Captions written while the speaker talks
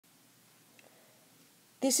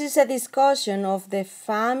This is a discussion of the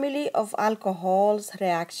family of alcohols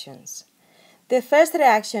reactions. The first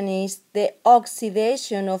reaction is the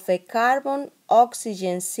oxidation of a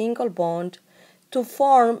carbon-oxygen single bond to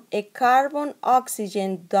form a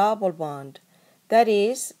carbon-oxygen double bond, that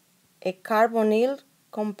is, a carbonyl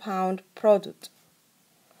compound product.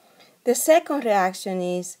 The second reaction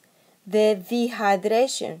is the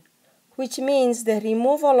dehydration, which means the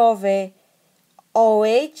removal of a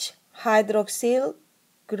OH hydroxyl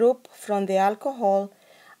group from the alcohol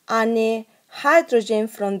and a hydrogen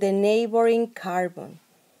from the neighboring carbon.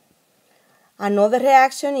 Another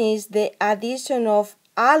reaction is the addition of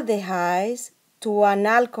aldehydes to an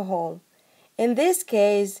alcohol. In this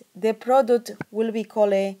case, the product will be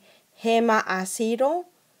called a hemaceto,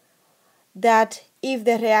 that if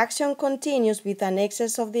the reaction continues with an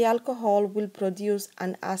excess of the alcohol will produce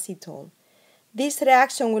an acetol. This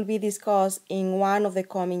reaction will be discussed in one of the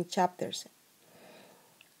coming chapters.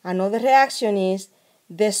 Another reaction is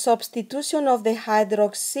the substitution of the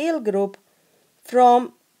hydroxyl group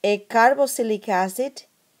from a carboxylic acid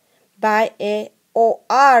by a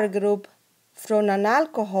OR group from an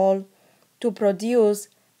alcohol to produce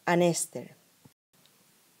an ester.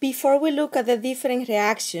 Before we look at the different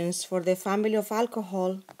reactions for the family of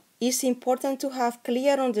alcohol, it's important to have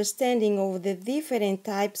clear understanding of the different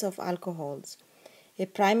types of alcohols. A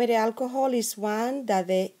primary alcohol is one that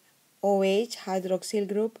the OH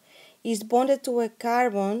hydroxyl group is bonded to a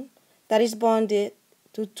carbon that is bonded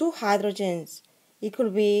to two hydrogens. It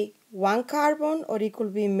could be one carbon or it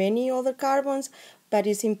could be many other carbons, but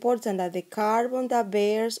it's important that the carbon that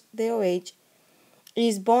bears the OH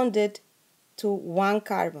is bonded to one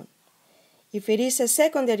carbon. If it is a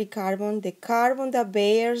secondary carbon, the carbon that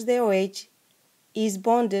bears the OH is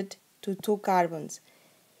bonded to two carbons.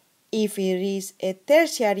 If it is a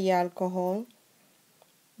tertiary alcohol,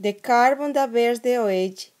 the carbon that bears the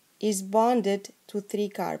OH is bonded to three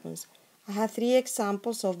carbons. I have three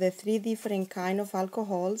examples of the three different kinds of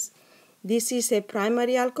alcohols. This is a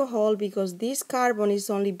primary alcohol because this carbon is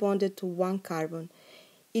only bonded to one carbon.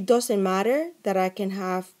 It doesn't matter that I can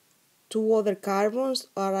have two other carbons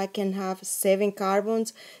or I can have 7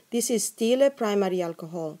 carbons. This is still a primary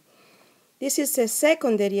alcohol. This is a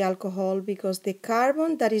secondary alcohol because the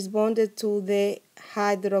carbon that is bonded to the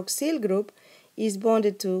hydroxyl group is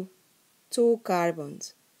bonded to 2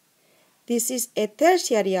 carbons. This is a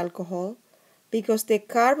tertiary alcohol because the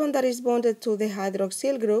carbon that is bonded to the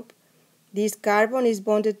hydroxyl group, this carbon is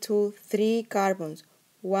bonded to 3 carbons.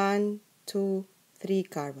 1, 2, 3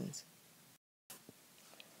 carbons.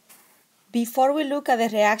 Before we look at the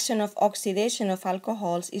reaction of oxidation of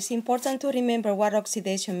alcohols, it's important to remember what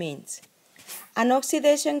oxidation means. An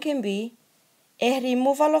oxidation can be a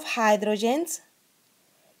removal of hydrogens.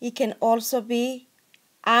 It can also be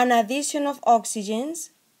an addition of oxygens,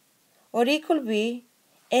 or it could be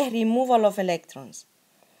a removal of electrons.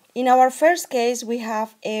 In our first case, we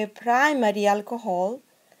have a primary alcohol.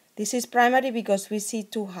 This is primary because we see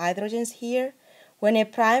 2 hydrogens here. When a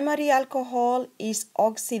primary alcohol is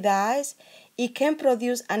oxidized, it can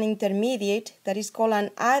produce an intermediate that is called an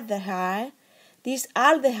aldehyde. This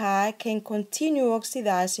aldehyde can continue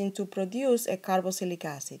oxidizing to produce a carboxylic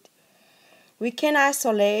acid. We can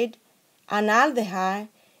isolate an aldehyde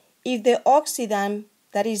if the oxidant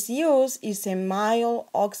that is used is a mild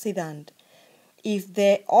oxidant. If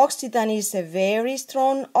the oxidant is a very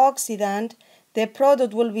strong oxidant, the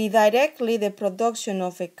product will be directly the production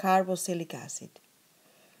of a carboxylic acid.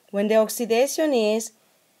 When the oxidation is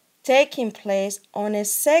taking place on a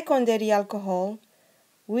secondary alcohol,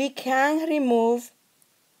 we can remove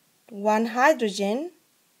one hydrogen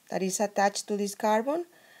that is attached to this carbon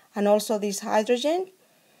and also this hydrogen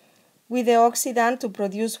with the oxidant to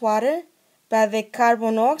produce water, but the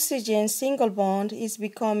carbon-oxygen single bond is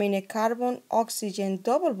becoming a carbon-oxygen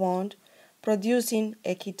double bond, producing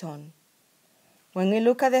a ketone. When we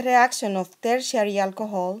look at the reaction of tertiary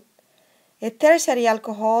alcohol, a tertiary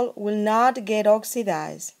alcohol will not get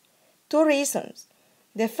oxidized. 2 reasons.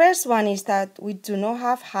 The first one is that we do not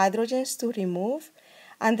have hydrogens to remove,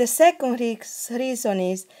 and the second reason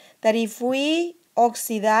is that if we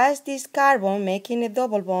oxidize this carbon, making a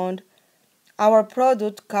double bond, our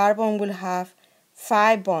product carbon will have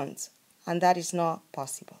 5 bonds, and that is not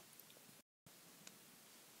possible.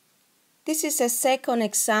 This is a second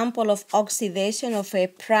example of oxidation of a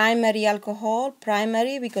primary alcohol.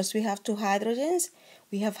 Primary because we have 2 hydrogens.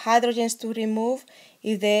 We have hydrogens to remove.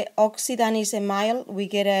 If the oxidant is a mild, we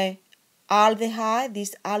get a aldehyde.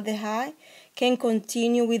 This aldehyde can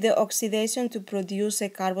continue with the oxidation to produce a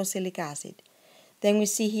carboxylic acid. Then we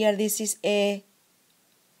see here this is a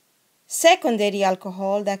secondary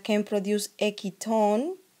alcohol that can produce a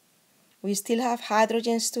ketone. We still have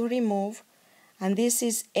hydrogens to remove, and this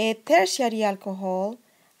is a tertiary alcohol,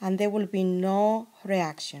 and there will be no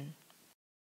reaction.